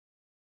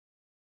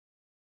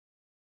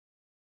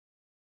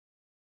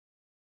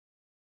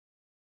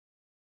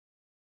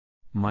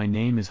My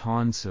name is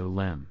Hans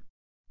Solem.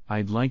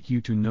 I'd like you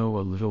to know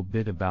a little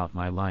bit about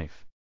my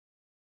life.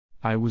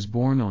 I was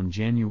born on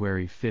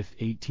January 5,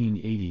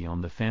 1880 on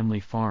the family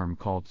farm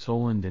called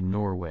Solem in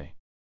Norway.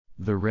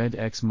 The red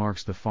X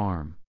marks the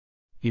farm.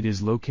 It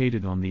is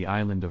located on the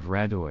island of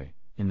Radoy,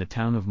 in the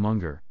town of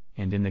Munger,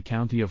 and in the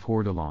county of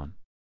Hordaland.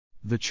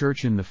 The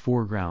church in the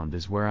foreground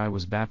is where I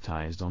was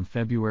baptized on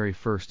February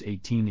 1,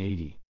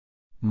 1880.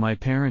 My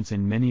parents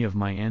and many of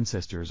my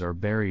ancestors are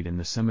buried in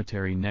the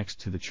cemetery next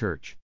to the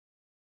church.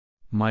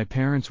 My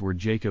parents were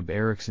Jacob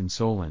Eriksson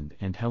Solem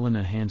and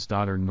Helena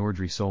Hansdotter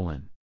Nordre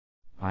Solem.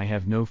 I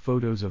have no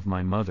photos of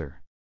my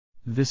mother.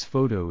 This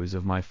photo is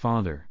of my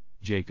father,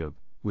 Jacob,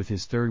 with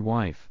his third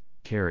wife,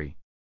 Carrie.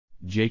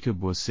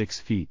 Jacob was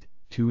 6 feet,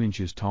 2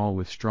 inches tall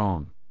with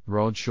strong,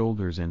 broad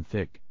shoulders and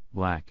thick,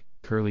 black,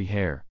 curly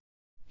hair.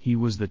 He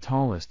was the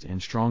tallest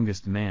and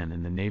strongest man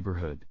in the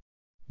neighborhood.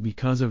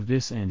 Because of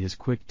this and his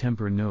quick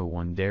temper, no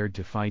one dared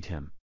to fight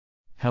him.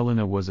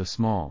 Helena was a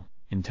small,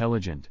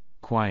 intelligent,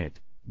 quiet,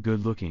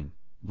 good-looking,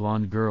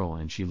 blonde girl,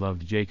 and she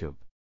loved Jacob.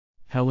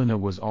 Helena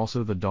was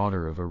also the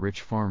daughter of a rich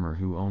farmer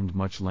who owned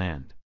much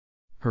land.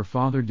 Her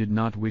father did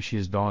not wish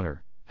his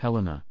daughter,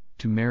 Helena,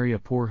 to marry a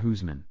poor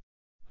husband.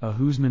 A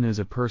husband is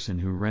a person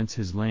who rents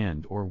his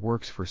land or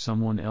works for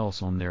someone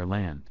else on their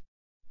land.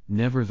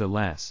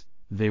 Nevertheless,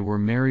 they were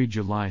married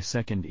July 2,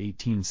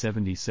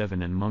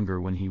 1877 in Munger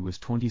when he was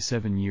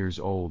 27 years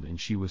old and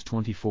she was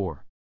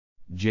 24.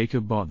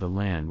 Jacob bought the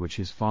land which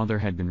his father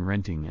had been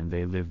renting and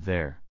they lived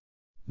there.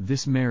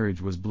 This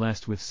marriage was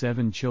blessed with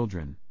 7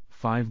 children,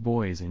 5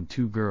 boys and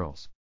 2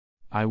 girls.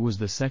 I was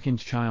the second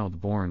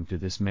child born to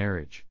this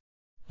marriage.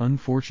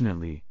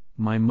 Unfortunately,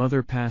 my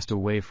mother passed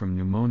away from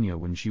pneumonia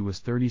when she was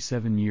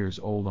 37 years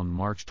old on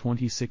March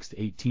 26,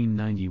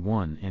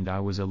 1891, and I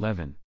was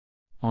 11.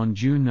 On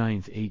June 9,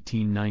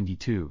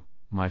 1892,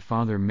 my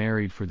father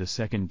married for the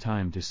second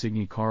time to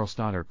Signe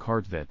Karlsdotter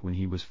Kartvedt when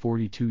he was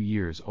 42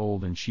 years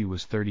old and she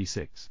was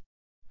 36.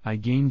 I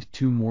gained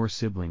 2 more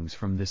siblings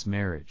from this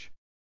marriage.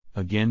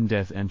 Again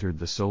death entered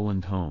the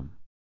Solem home.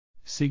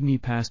 Signe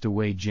passed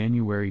away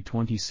January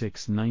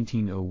 26,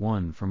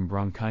 1901 from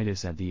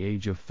bronchitis at the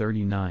age of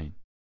 39.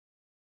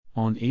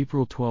 On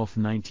April 12,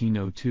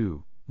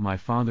 1902, my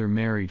father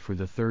married for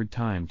the third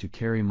time to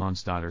Carrie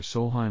Monsdotter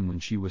Solheim when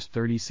she was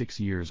 36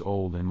 years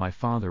old and my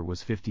father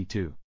was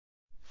 52.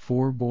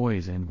 4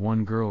 boys and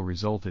 1 girl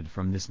resulted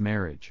from this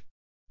marriage.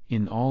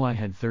 In all I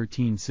had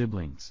 13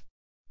 siblings.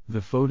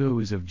 The photo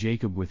is of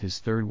Jacob with his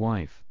third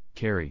wife,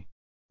 Carrie.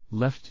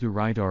 Left to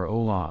right are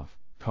Olav,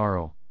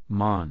 Karl,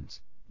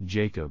 Mons,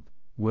 Jacob,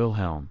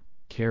 Wilhelm,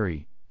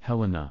 Carrie,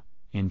 Helena,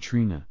 and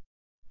Trina.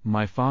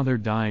 My father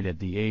died at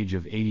the age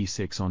of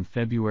 86 on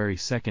February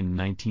 2,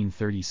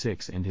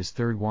 1936, and his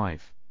third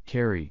wife,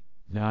 Carrie,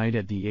 died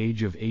at the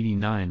age of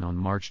 89 on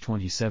March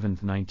 27,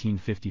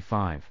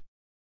 1955.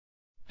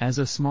 As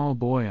a small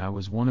boy I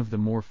was one of the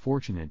more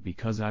fortunate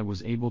because I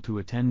was able to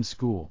attend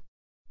school.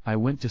 I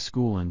went to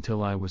school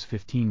until I was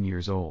 15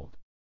 years old.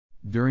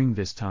 During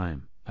this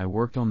time, I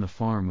worked on the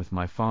farm with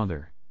my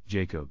father,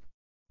 Jacob.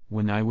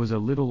 When I was a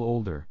little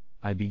older,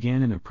 I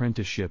began an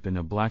apprenticeship in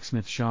a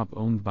blacksmith shop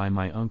owned by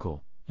my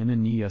uncle,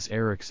 Ananias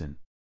Eriksson.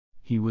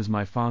 He was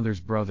my father's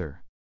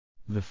brother.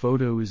 The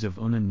photo is of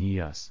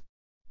Ananias.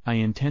 I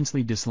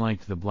intensely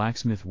disliked the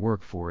blacksmith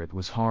work for it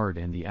was hard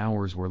and the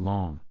hours were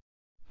long.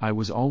 I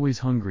was always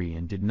hungry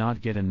and did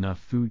not get enough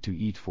food to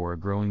eat for a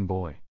growing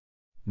boy.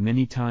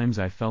 Many times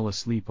I fell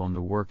asleep on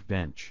the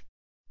workbench.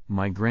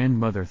 My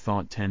grandmother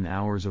thought 10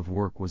 hours of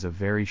work was a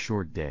very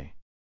short day.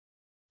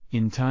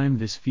 In time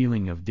this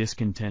feeling of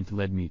discontent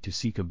led me to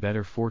seek a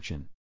better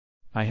fortune.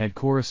 I had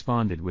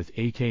corresponded with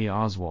A.K.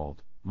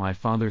 Oswald, my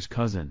father's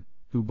cousin,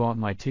 who bought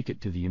my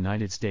ticket to the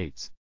United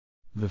States.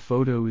 The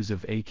photo is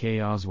of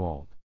A.K.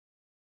 Oswald.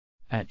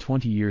 At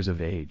 20 years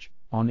of age,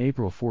 on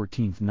April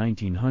 14,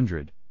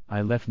 1900,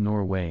 I left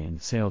Norway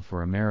and sailed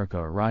for America,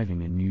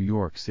 arriving in New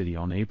York City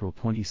on April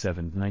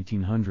 27,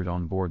 1900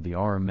 on board the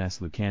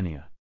RMS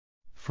Lucania.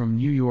 From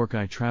New York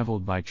I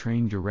traveled by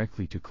train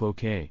directly to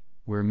Cloquet,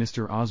 where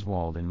Mr.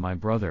 Oswald and my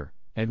brother,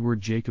 Edward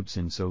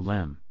Jacobson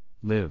Solem,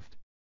 lived.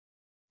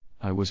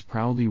 I was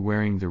proudly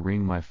wearing the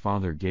ring my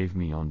father gave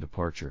me on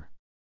departure.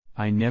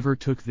 I never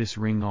took this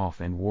ring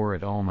off and wore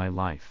it all my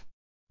life.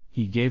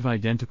 He gave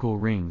identical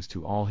rings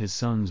to all his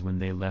sons when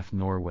they left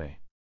Norway.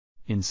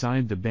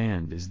 Inside the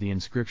band is the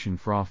inscription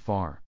Fra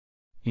far.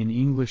 In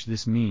English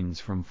this means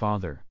from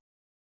father.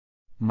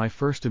 My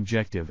first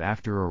objective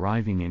after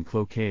arriving in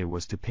Cloquet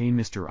was to pay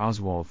Mr.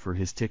 Oswald for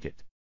his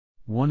ticket.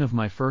 One of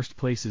my first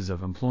places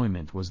of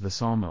employment was the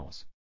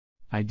sawmills.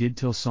 I did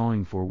till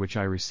sawing, for which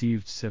I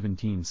received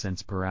 17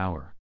 cents per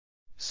hour.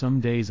 Some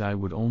days I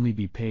would only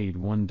be paid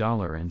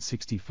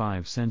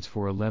 $1.65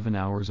 for 11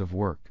 hours of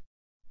work.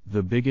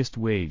 The biggest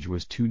wage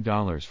was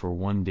 $2 for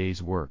 1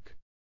 day's work.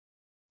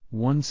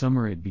 One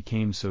summer it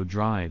became so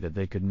dry that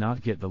they could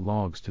not get the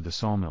logs to the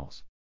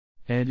sawmills.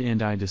 Ed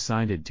and I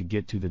decided to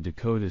get to the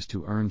Dakotas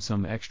to earn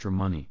some extra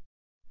money.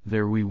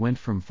 There we went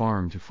from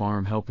farm to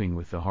farm helping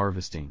with the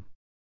harvesting.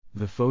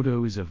 The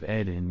photo is of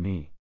Ed and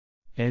me.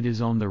 Ed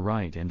is on the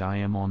right and I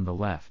am on the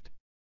left.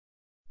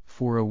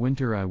 For a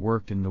winter I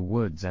worked in the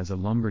woods as a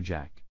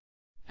lumberjack.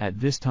 At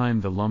this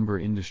time the lumber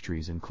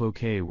industries in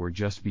Cloquet were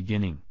just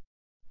beginning.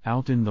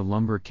 Out in the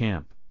lumber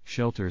camp,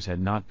 shelters had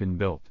not been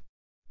built.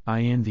 I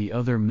and the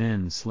other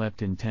men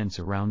slept in tents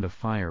around a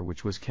fire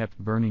which was kept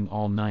burning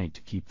all night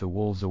to keep the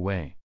wolves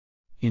away.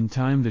 In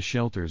time the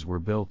shelters were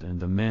built and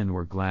the men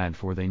were glad,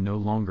 for they no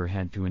longer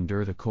had to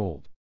endure the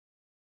cold.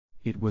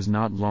 It was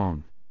not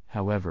long,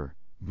 however,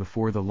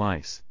 before the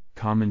lice,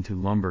 common to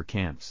lumber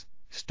camps,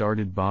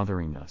 started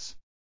bothering us.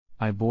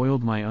 I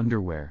boiled my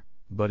underwear,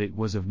 but it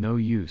was of no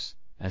use.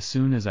 As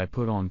soon as I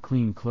put on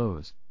clean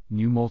clothes,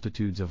 new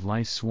multitudes of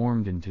lice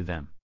swarmed into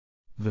them.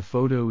 The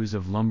photo is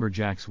of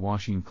lumberjacks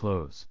washing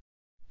clothes.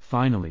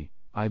 Finally,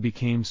 I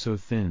became so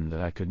thin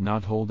that I could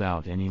not hold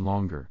out any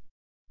longer.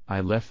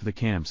 I left the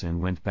camps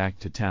and went back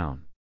to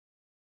town.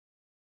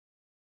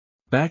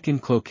 Back in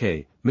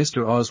Cloquet,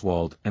 Mr.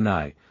 Oswald and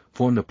I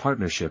formed a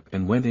partnership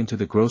and went into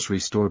the grocery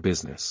store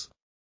business.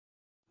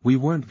 We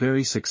weren't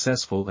very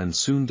successful and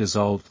soon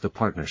dissolved the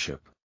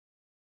partnership.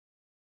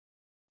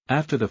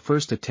 After the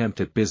first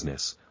attempt at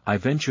business, I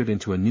ventured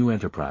into a new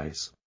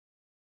enterprise.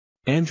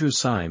 Andrew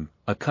Solem,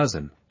 a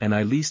cousin, and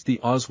I leased the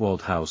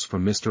Oswald house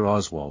from Mr.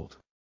 Oswald.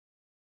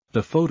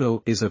 The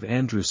photo is of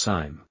Andrew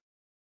Solem.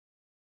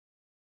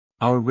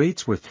 Our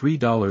rates were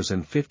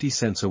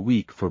 $3.50 a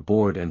week for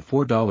board and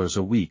 $4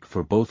 a week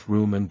for both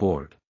room and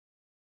board.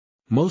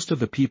 Most of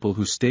the people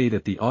who stayed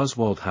at the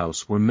Oswald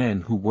house were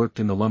men who worked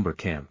in the lumber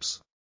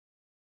camps.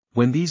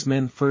 When these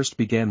men first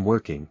began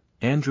working,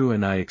 Andrew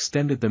and I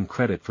extended them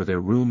credit for their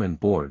room and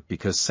board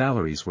because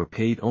salaries were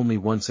paid only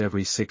once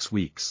every 6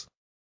 weeks.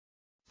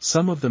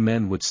 Some of the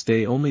men would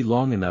stay only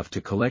long enough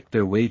to collect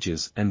their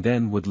wages and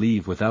then would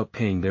leave without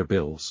paying their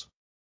bills.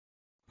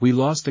 We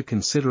lost a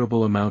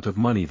considerable amount of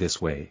money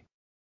this way.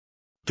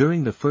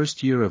 During the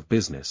first year of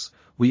business,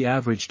 we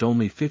averaged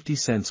only 50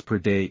 cents per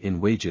day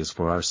in wages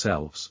for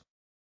ourselves.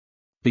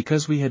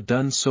 Because we had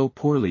done so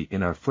poorly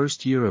in our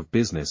first year of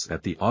business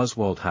at the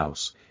Oswald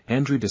house,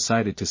 Andrew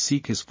decided to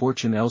seek his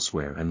fortune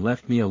elsewhere and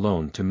left me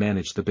alone to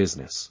manage the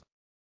business.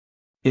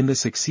 In the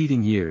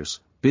succeeding years,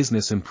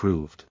 business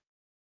improved.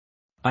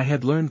 I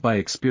had learned by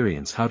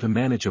experience how to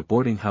manage a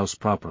boarding house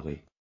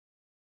properly.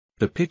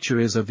 The picture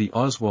is of the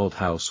Oswald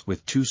house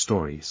with 2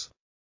 stories.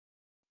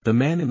 The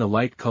man in the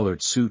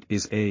light-colored suit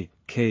is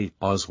A.K.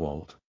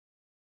 Oswald.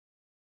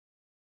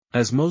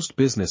 As most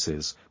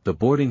businesses, the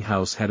boarding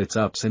house had its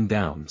ups and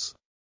downs.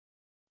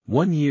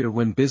 One year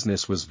when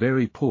business was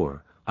very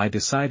poor, I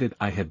decided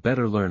I had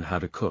better learn how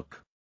to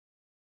cook.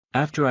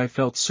 After I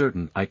felt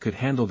certain I could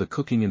handle the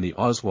cooking in the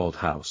Oswald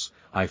house,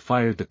 I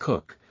fired the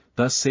cook,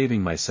 thus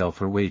saving myself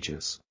her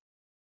wages.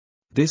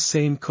 This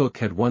same cook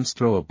had once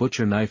thrown a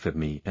butcher knife at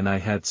me and I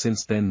had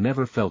since then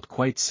never felt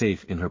quite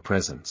safe in her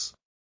presence.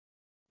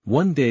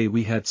 One day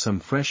we had some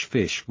fresh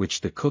fish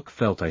which the cook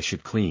felt I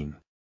should clean.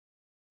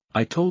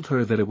 I told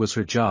her that it was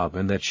her job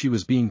and that she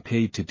was being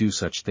paid to do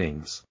such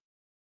things.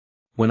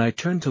 When I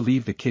turned to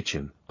leave the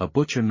kitchen, a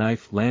butcher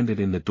knife landed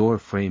in the door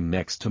frame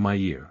next to my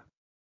ear.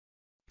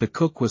 The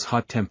cook was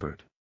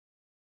hot-tempered.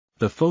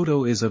 The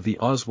photo is of the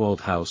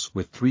Oswald house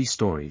with 3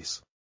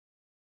 stories.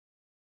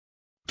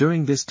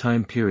 During this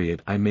time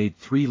period I made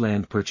 3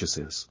 land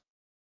purchases.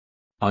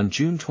 On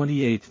June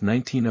 28,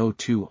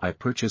 1902 I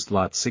purchased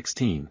Lot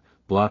 16,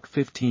 Block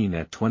 15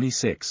 at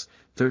 26,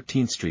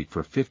 13th Street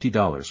for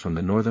 $50 from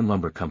the Northern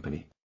Lumber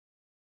Company.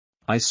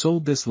 I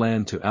sold this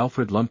land to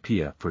Alfred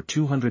Lumpia for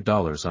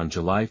 $200 on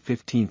July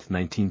 15,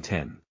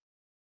 1910.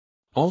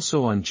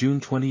 Also on June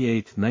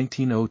 28,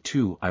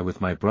 1902 I with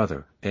my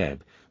brother,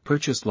 Ed,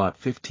 purchased Lot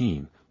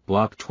 15,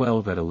 Block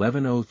 12 at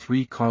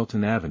 1103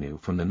 Carlton Avenue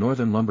from the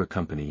Northern Lumber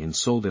Company and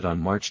sold it on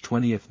March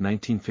 20,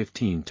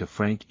 1915 to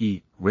Frank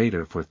E.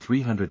 Rader for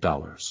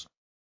 $300.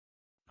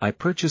 I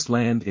purchased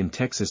land in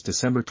Texas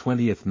December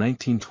 20,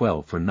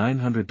 1912 for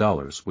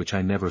 $900 which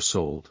I never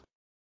sold.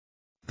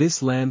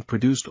 This land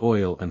produced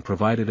oil and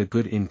provided a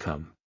good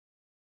income.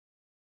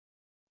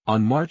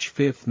 On March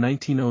 5,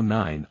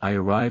 1909 I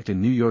arrived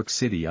in New York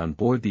City on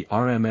board the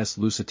RMS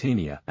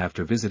Lusitania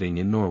after visiting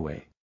in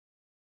Norway.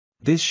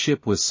 This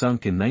ship was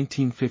sunk in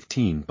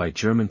 1915 by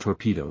German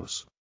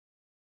torpedoes.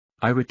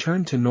 I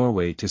returned to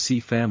Norway to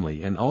see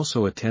family and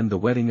also attend the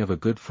wedding of a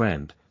good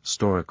friend,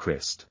 Stora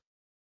Christ.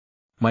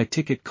 My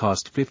ticket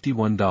cost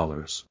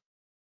 $51.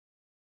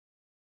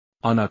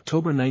 On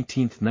October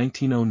 19,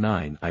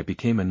 1909 I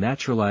became a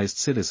naturalized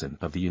citizen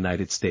of the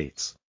United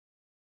States.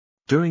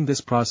 During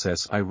this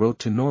process I wrote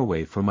to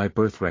Norway for my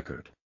birth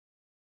record.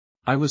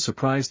 I was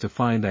surprised to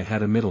find I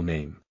had a middle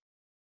name.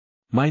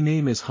 My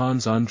name is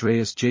Hans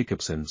Andreas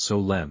Jacobsen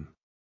Solem.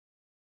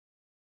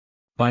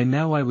 By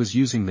now I was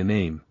using the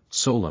name,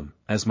 Solem,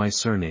 as my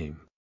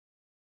surname.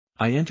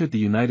 I entered the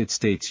United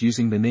States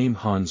using the name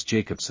Hans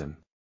Jacobsen.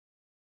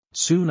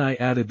 Soon I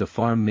added the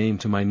farm name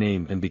to my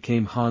name and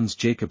became Hans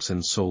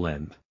Jacobsen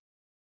Solend.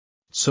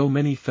 So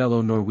many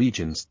fellow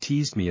Norwegians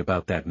teased me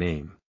about that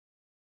name.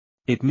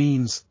 It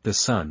means, the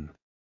sun.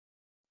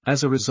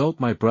 As a result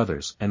my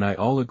brothers and I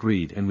all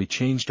agreed and we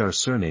changed our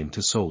surname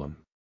to Solem.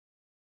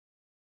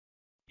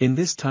 In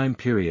this time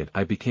period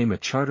I became a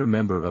charter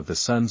member of the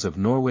Sons of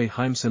Norway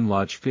Heimson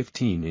Lodge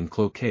 15 in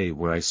Cloquet,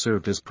 where I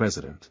served as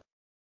president.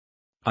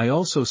 I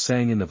also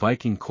sang in the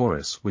Viking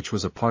chorus, which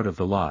was a part of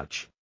the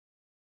lodge.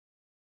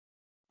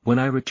 When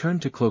I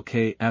returned to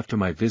Cloquet after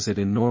my visit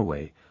in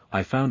Norway,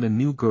 I found a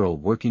new girl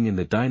working in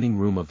the dining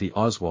room of the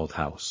Oswald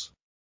house.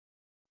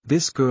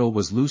 This girl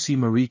was Lucy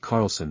Marie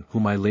Carlson,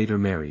 whom I later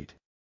married.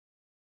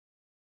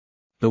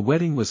 The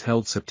wedding was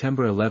held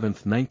September 11,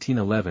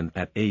 1911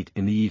 at 8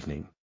 in the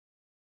evening.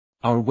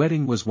 Our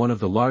wedding was one of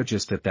the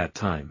largest at that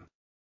time.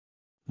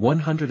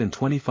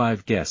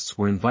 125 guests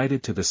were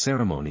invited to the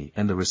ceremony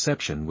and the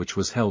reception, which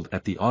was held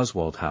at the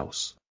Oswald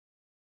house.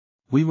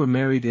 We were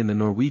married in the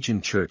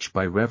Norwegian church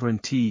by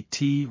Reverend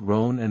T.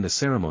 Rohn, and the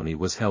ceremony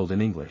was held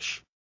in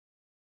English.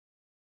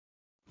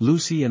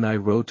 Lucy and I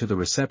rode to the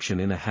reception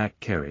in a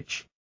hack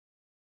carriage.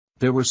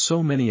 There were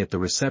so many at the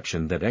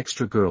reception that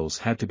extra girls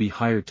had to be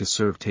hired to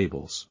serve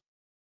tables.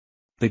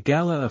 The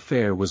gala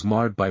affair was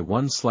marred by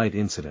one slight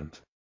incident.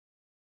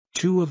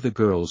 Two of the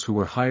girls who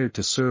were hired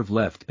to serve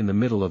left in the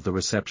middle of the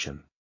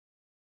reception.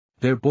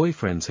 Their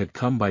boyfriends had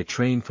come by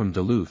train from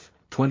Duluth,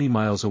 20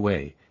 miles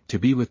away, to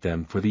be with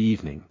them for the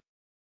evening.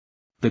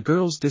 The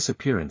girls'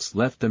 disappearance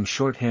left them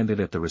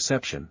short-handed at the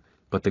reception,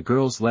 but the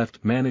girls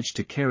left managed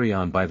to carry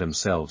on by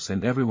themselves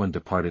and everyone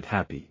departed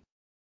happy.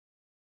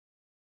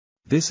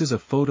 This is a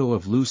photo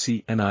of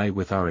Lucy and I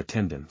with our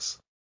attendants.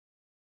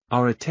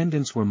 Our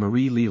attendants were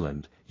Marie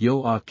Leland,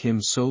 Joachim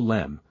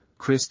Solem,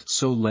 Christ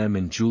Solem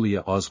and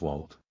Julia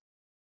Oswald.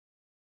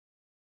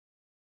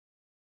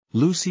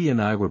 Lucy and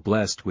I were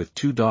blessed with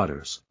two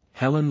daughters,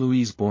 Helen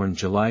Louise born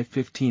July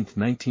 15,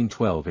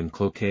 1912 in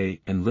Cloquet,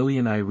 and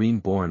Lillian Irene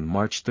born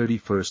March 31,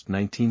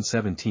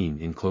 1917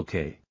 in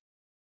Cloquet.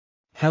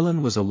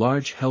 Helen was a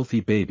large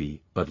healthy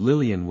baby, but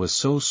Lillian was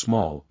so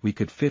small we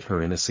could fit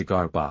her in a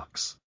cigar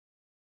box.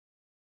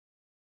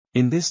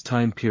 In this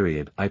time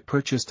period I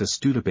purchased a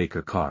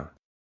Studebaker car.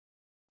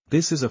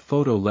 This is a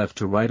photo left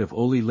to right of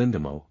Oli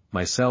Lindemo,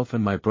 myself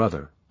and my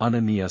brother,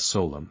 Ananias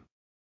Solem.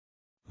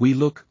 We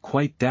look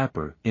quite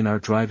dapper in our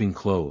driving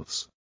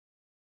clothes.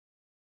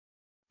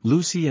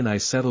 Lucy and I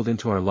settled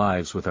into our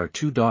lives with our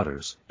two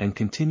daughters, and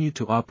continued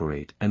to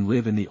operate and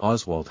live in the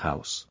Oswald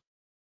house.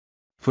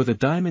 For the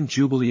Diamond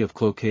Jubilee of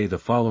Cloquet the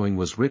following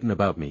was written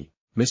about me.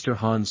 Mr.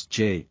 Hans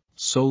J.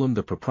 Solem,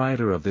 the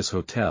proprietor of this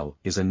hotel,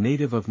 is a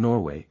native of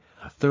Norway,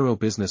 a thorough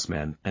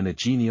businessman and a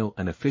genial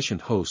and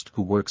efficient host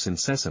who works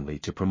incessantly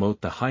to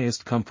promote the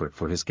highest comfort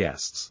for his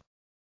guests.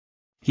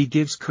 He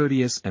gives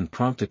courteous and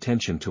prompt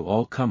attention to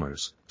all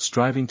comers,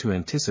 striving to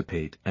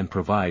anticipate and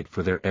provide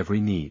for their every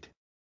need.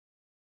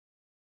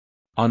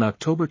 On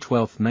October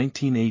 12,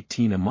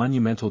 1918 a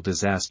monumental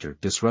disaster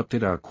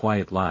disrupted our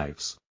quiet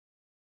lives.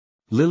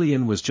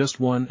 Lillian was just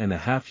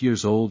 1.5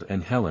 years old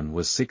and Helen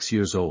was 6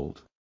 years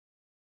old.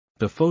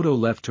 The photo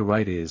left to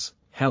right is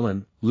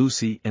Helen,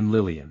 Lucy and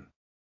Lillian.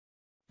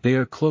 They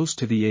are close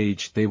to the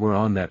age they were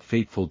on that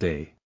fateful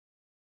day.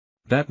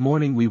 That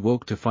morning we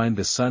woke to find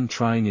the sun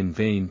trying in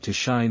vain to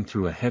shine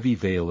through a heavy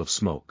veil of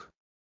smoke.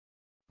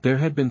 There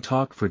had been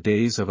talk for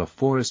days of a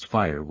forest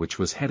fire which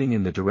was heading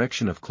in the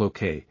direction of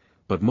Cloquet,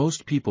 but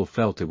most people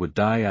felt it would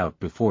die out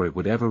before it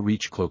would ever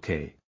reach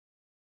Cloquet.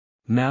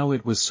 Now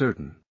it was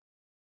certain.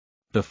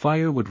 The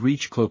fire would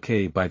reach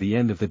Cloquet by the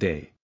end of the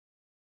day.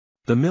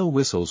 The mill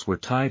whistles were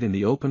tied in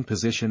the open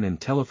position and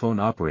telephone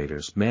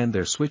operators manned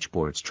their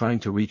switchboards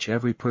trying to reach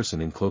every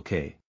person in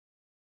Cloquet.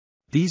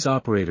 These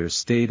operators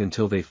stayed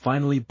until they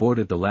finally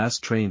boarded the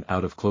last train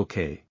out of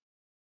Cloquet.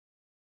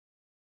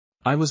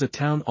 I was a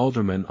town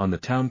alderman on the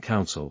town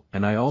council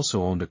and I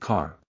also owned a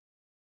car.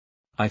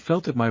 I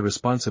felt it my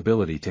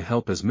responsibility to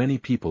help as many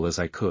people as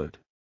I could.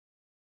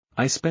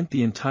 I spent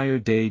the entire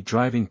day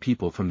driving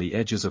people from the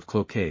edges of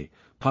Cloquet,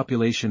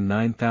 population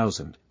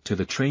 9,000, to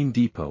the train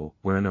depot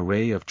where an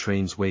array of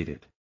trains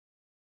waited.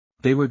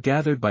 They were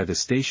gathered by the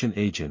station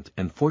agent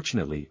and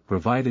fortunately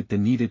provided the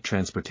needed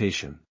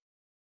transportation.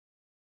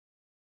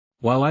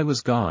 While I was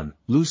gone,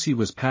 Lucy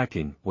was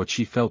packing what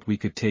she felt we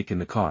could take in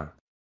the car.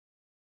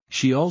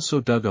 She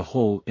also dug a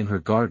hole in her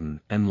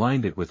garden and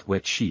lined it with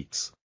wet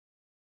sheets.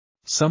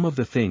 Some of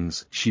the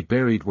things she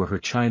buried were her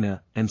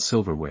china and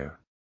silverware.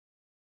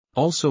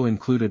 Also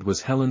included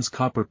was Helen's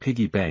copper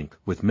piggy bank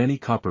with many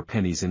copper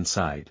pennies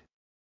inside.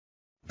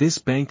 This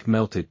bank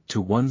melted to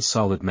one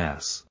solid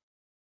mass.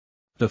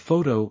 The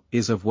photo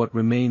is of what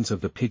remains of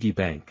the piggy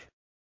bank.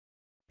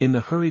 In the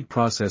hurried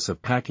process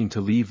of packing to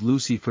leave,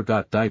 Lucy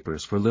forgot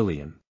diapers for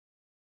Lillian.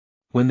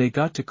 When they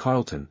got to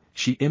Carlton,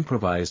 she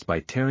improvised by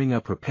tearing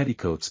up her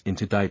petticoats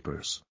into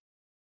diapers.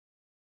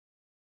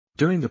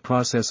 During the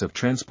process of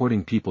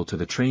transporting people to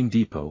the train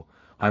depot,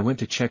 I went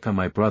to check on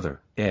my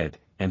brother, Ed,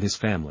 and his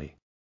family.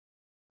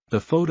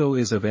 The photo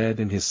is of Ed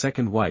and his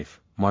second wife,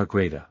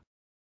 Margreta.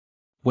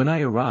 When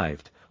I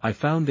arrived, I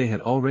found they had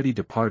already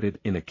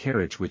departed in a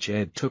carriage which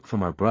Ed took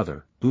from our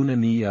brother,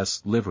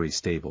 Unanias livery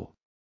stable.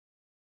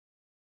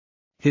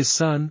 His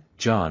son,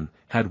 John,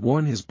 had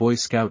worn his Boy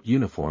Scout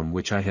uniform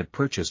which I had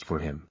purchased for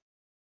him.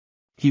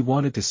 He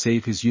wanted to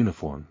save his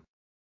uniform.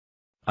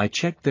 I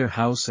checked their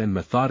house and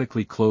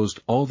methodically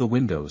closed all the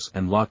windows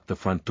and locked the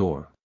front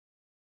door.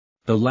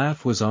 The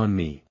laugh was on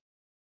me.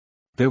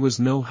 There was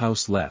no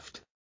house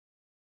left.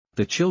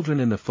 The children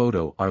in the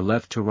photo are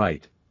left to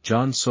right,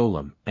 John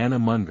Solem, Anna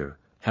Munger,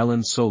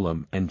 Helen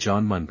Solem and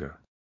John Munger.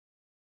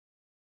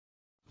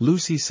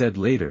 Lucy said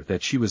later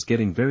that she was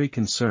getting very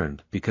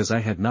concerned because I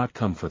had not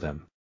come for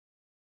them.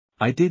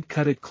 I did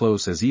cut it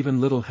close, as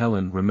even little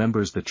Helen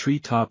remembers the tree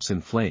tops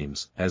in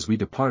flames as we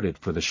departed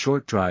for the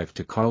short drive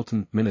to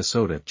Carlton,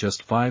 Minnesota,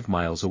 just 5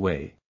 miles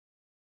away.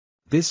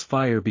 This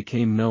fire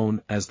became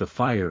known as the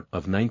Fire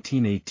of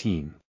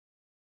 1918.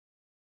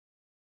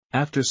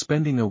 After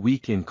spending a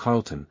week in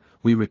Carlton,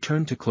 we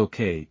returned to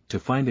Cloquet to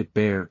find it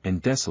bare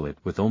and desolate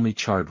with only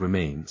charred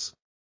remains.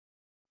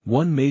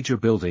 One major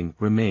building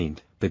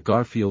remained, the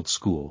Garfield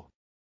School.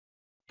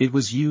 It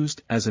was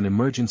used as an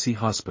emergency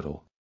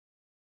hospital.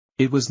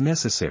 It was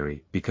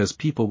necessary because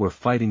people were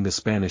fighting the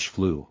Spanish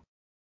flu.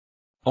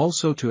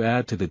 Also, to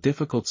add to the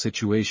difficult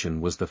situation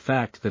was the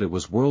fact that it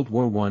was World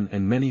War I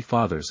and many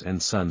fathers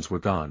and sons were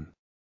gone.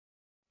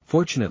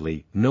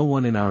 Fortunately, no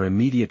one in our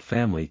immediate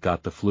family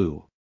got the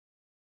flu.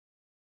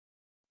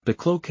 The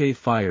Cloquet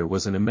fire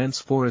was an immense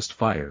forest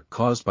fire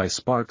caused by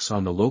sparks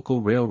on the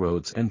local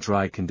railroads and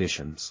dry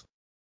conditions.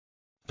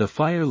 The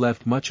fire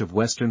left much of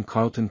western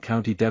Carlton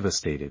County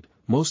devastated,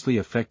 mostly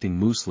affecting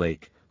Moose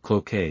Lake,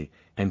 Cloquet,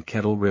 and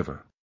Kettle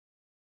River.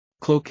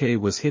 Cloquet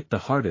was hit the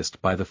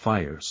hardest by the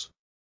fires.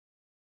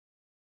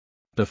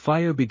 The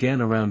fire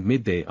began around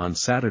midday on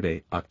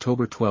Saturday,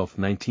 October 12,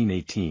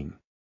 1918.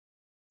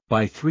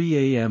 By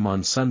 3 a.m.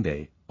 on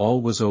Sunday,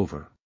 all was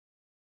over.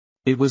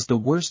 It was the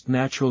worst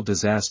natural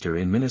disaster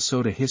in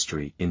Minnesota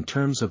history in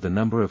terms of the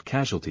number of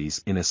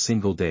casualties in a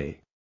single day.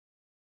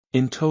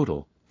 In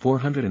total,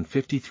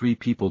 453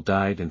 people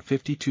died and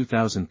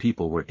 52,000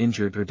 people were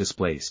injured or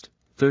displaced,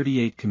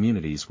 38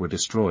 communities were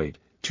destroyed,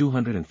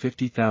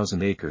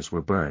 250,000 acres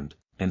were burned,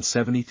 and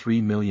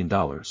 $73 million,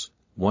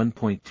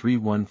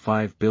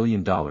 $1.315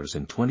 billion in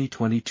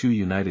 2022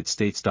 United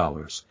States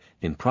dollars,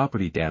 in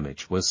property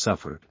damage was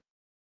suffered.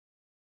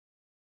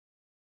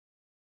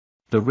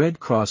 The Red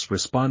Cross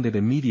responded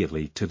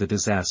immediately to the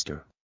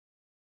disaster.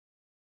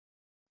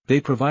 They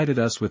provided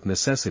us with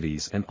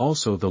necessities and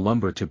also the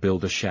lumber to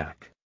build a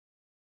shack.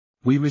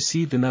 We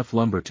received enough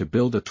lumber to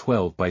build a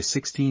 12 by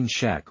 16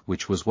 shack,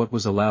 which was what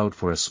was allowed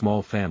for a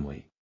small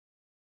family.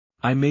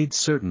 I made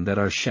certain that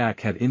our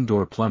shack had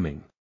indoor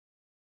plumbing.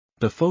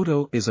 The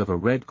photo is of a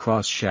Red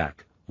Cross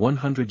shack,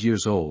 100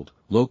 years old,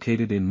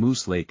 located in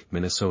Moose Lake,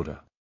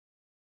 Minnesota.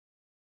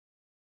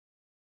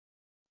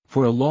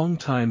 For a long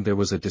time there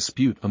was a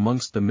dispute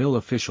amongst the mill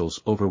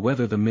officials over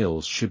whether the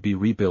mills should be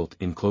rebuilt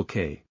in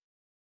Cloquet.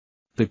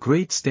 The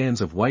great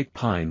stands of white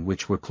pine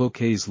which were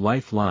Cloquet's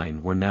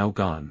lifeline were now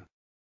gone.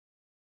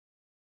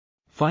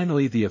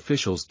 Finally the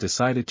officials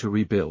decided to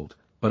rebuild,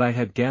 but I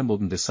had gambled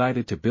and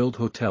decided to build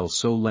Hotel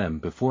Solem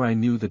before I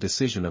knew the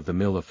decision of the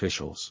mill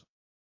officials.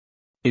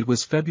 It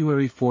was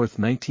February 4,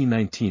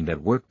 1919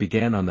 that work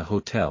began on the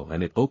hotel,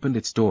 and it opened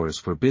its doors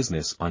for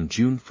business on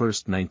June 1,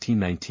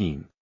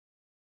 1919.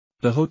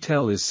 The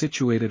hotel is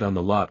situated on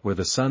the lot where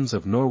the Sons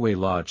of Norway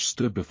Lodge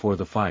stood before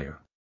the fire.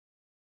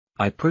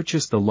 I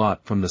purchased the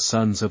lot from the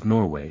Sons of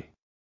Norway.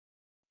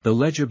 The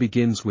ledger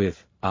begins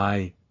with,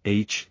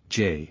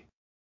 I.H.J.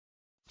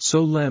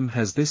 Solem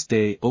has this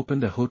day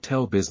opened a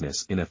hotel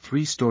business in a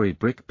 3-story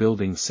brick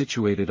building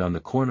situated on the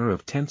corner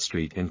of 10th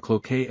Street and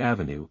Cloquet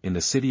Avenue in the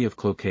city of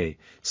Cloquet,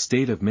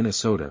 state of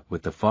Minnesota,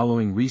 with the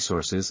following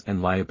resources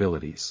and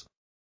liabilities.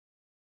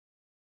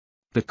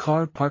 The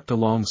car parked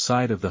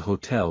alongside of the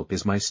hotel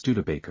is my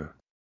Studebaker.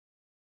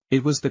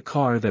 It was the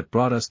car that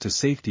brought us to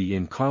safety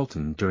in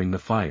Carlton during the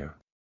fire.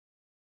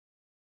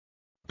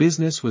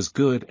 Business was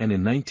good, and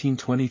in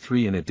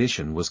 1923 an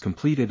addition was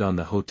completed on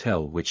the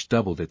hotel which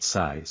doubled its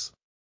size.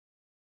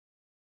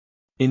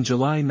 In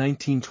July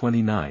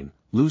 1929,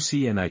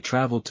 Lucy and I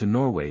traveled to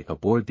Norway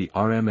aboard the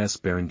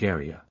RMS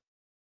Berengaria.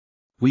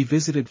 We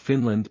visited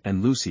Finland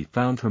and Lucy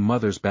found her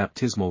mother's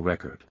baptismal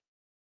record.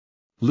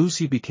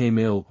 Lucy became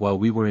ill while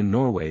we were in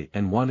Norway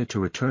and wanted to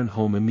return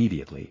home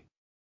immediately.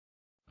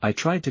 I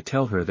tried to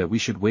tell her that we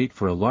should wait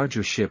for a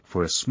larger ship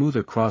for a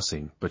smoother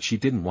crossing, but she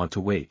didn't want to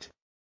wait.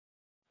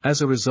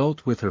 As a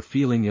result, with her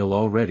feeling ill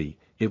already,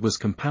 it was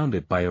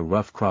compounded by a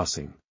rough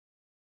crossing.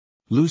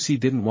 Lucy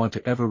didn't want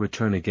to ever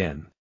return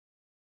again.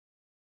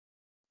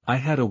 I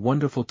had a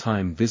wonderful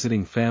time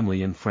visiting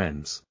family and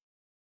friends.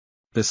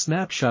 The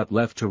snapshot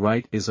left to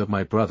right is of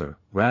my brother,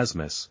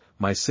 Rasmus,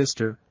 my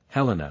sister,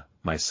 Helena,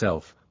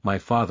 myself, my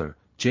father,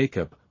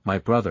 Jacob, my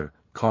brother,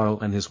 Carl,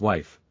 and his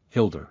wife,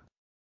 Hildur.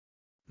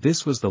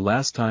 This was the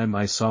last time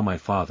I saw my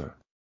father.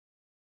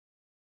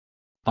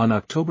 On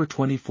October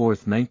 24,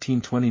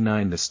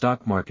 1929 the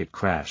stock market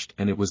crashed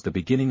and it was the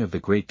beginning of the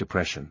Great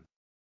Depression.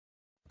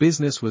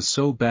 Business was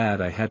so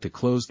bad I had to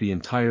close the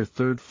entire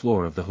 3rd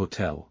floor of the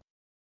hotel.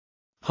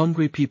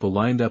 Hungry people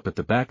lined up at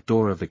the back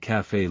door of the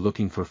cafe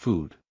looking for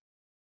food.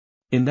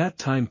 In that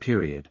time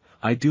period,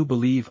 I do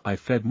believe I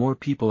fed more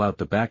people out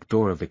the back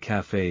door of the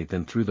cafe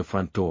than through the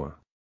front door.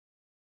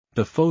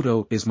 The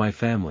photo is my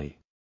family.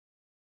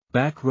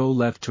 Back row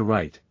left to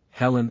right,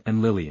 Helen and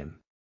Lillian.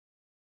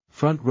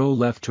 Front row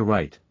left to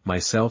right,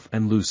 myself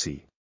and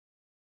Lucy.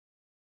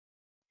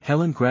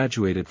 Helen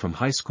graduated from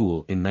high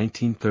school in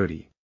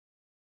 1930.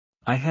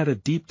 I had a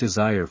deep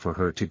desire for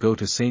her to go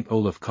to St.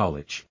 Olaf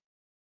College.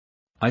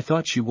 I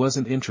thought she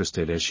wasn't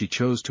interested as she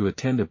chose to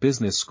attend a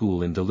business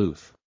school in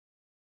Duluth.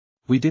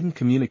 We didn't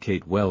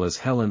communicate well as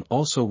Helen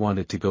also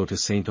wanted to go to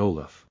St.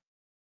 Olaf.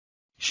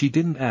 She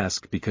didn't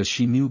ask because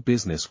she knew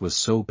business was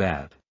so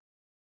bad.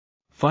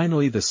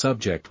 Finally the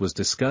subject was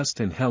discussed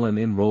and Helen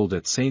enrolled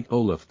at St.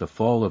 Olaf the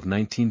fall of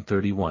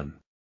 1931.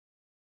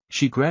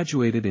 She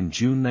graduated in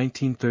June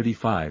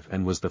 1935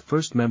 and was the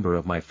first member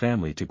of my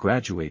family to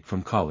graduate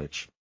from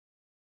college.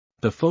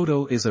 The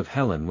photo is of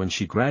Helen when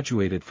she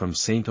graduated from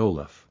St.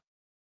 Olaf.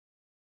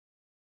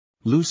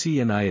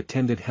 Lucy and I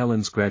attended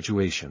Helen's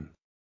graduation.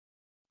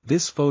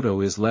 This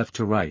photo is left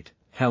to right,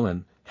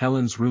 Helen,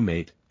 Helen's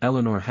roommate,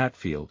 Eleanor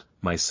Hatfield,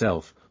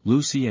 myself,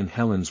 Lucy and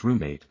Helen's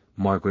roommate,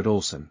 Margaret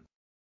Olson.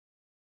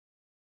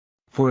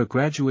 For a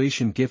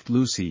graduation gift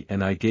Lucy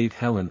and I gave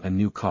Helen a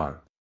new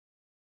car.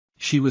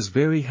 She was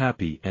very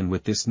happy and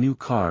with this new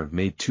car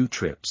made 2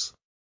 trips.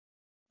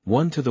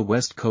 One to the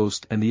West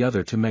Coast and the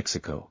other to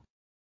Mexico.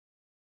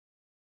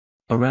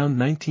 Around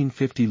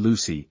 1950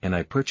 Lucy and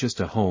I purchased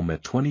a home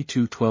at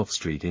 22 12th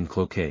Street in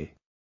Cloquet.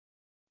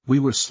 We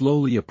were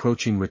slowly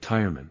approaching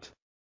retirement.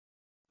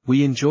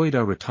 We enjoyed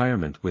our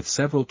retirement with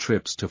several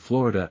trips to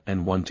Florida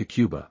and one to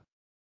Cuba.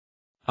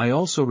 I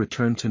also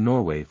returned to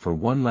Norway for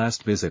one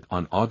last visit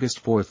on August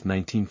 4,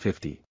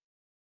 1950.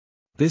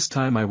 This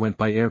time I went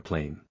by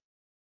airplane.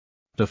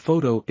 The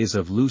photo is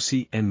of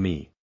Lucy and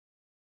me.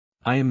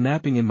 I am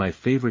napping in my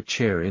favorite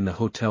chair in the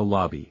hotel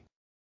lobby.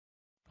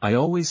 I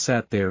always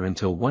sat there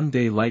until one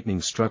day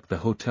lightning struck the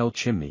hotel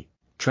chimney,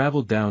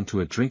 traveled down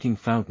to a drinking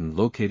fountain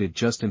located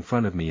just in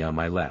front of me on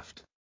my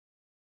left.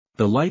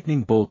 The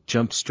lightning bolt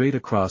jumped straight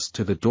across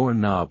to the door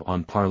knob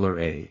on Parlor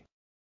A.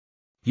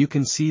 You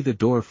can see the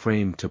door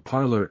frame to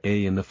Parlor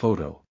A in the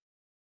photo.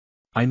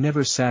 I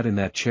never sat in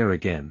that chair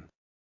again.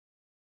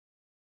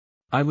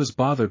 I was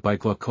bothered by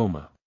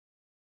glaucoma.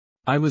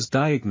 I was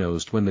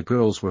diagnosed when the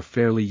girls were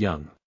fairly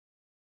young.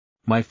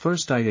 My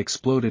first eye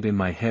exploded in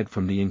my head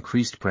from the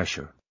increased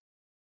pressure.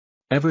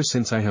 Ever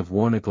since I have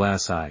worn a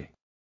glass eye.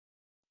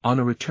 On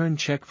a return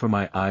check for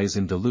my eyes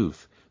in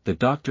Duluth, the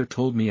doctor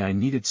told me I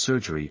needed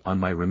surgery on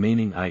my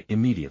remaining eye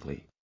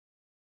immediately.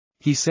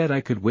 He said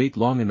I could wait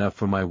long enough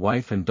for my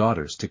wife and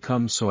daughters to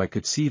come so I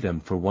could see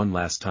them for one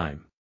last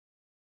time.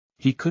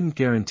 He couldn't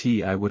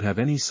guarantee I would have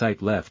any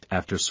sight left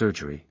after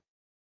surgery.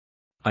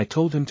 I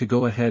told him to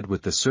go ahead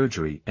with the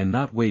surgery and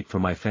not wait for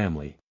my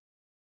family.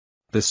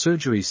 The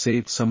surgery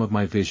saved some of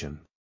my vision.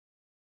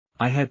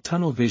 I had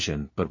tunnel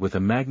vision but with a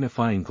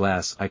magnifying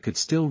glass I could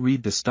still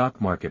read the stock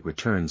market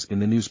returns in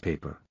the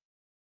newspaper.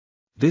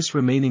 This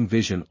remaining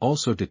vision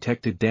also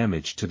detected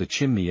damage to the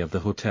chimney of the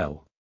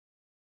hotel.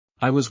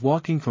 I was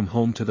walking from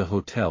home to the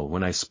hotel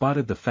when I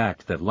spotted the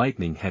fact that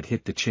lightning had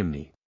hit the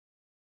chimney.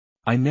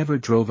 I never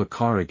drove a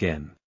car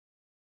again.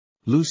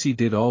 Lucy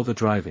did all the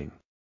driving.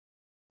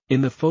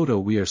 In the photo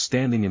we are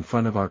standing in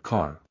front of our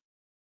car.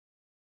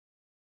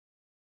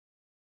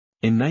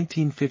 In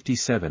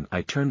 1957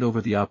 I turned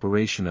over the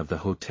operation of the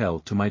hotel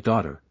to my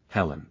daughter,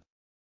 Helen.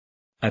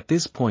 At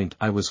this point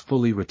I was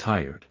fully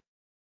retired.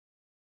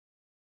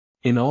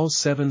 In all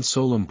 7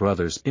 Solem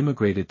brothers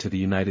immigrated to the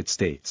United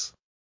States.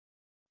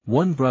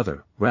 One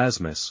brother,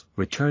 Rasmus,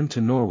 returned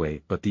to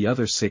Norway but the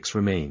other 6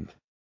 remained.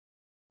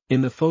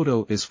 In the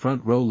photo is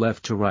front row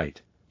left to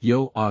right,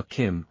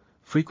 Kim,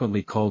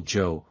 frequently called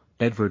Joe,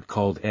 Edvard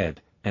called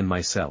Ed, and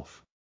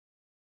myself.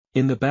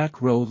 In the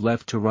back row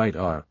left to right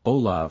are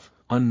Olav,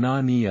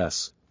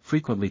 Unna-Nias,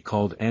 frequently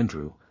called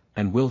Andrew,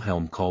 and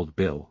Wilhelm called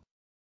Bill.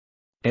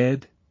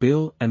 Ed,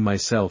 Bill and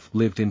myself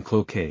lived in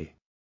Cloquet.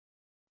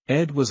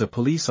 Ed was a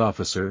police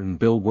officer and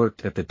Bill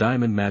worked at the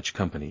Diamond Match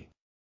Company.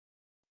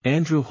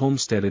 Andrew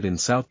homesteaded in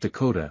South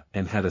Dakota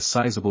and had a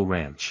sizable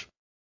ranch.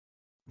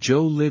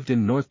 Joe lived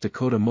in North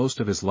Dakota most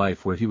of his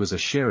life where he was a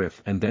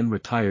sheriff and then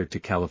retired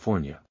to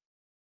California.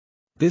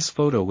 This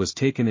photo was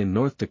taken in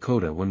North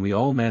Dakota when we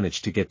all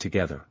managed to get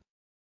together.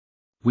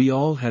 We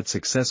all had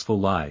successful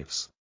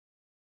lives.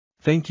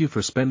 Thank you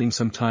for spending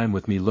some time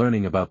with me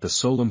learning about the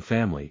Solem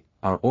family,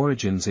 our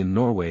origins in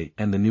Norway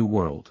and the New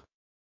World.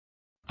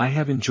 I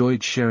have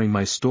enjoyed sharing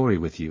my story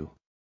with you.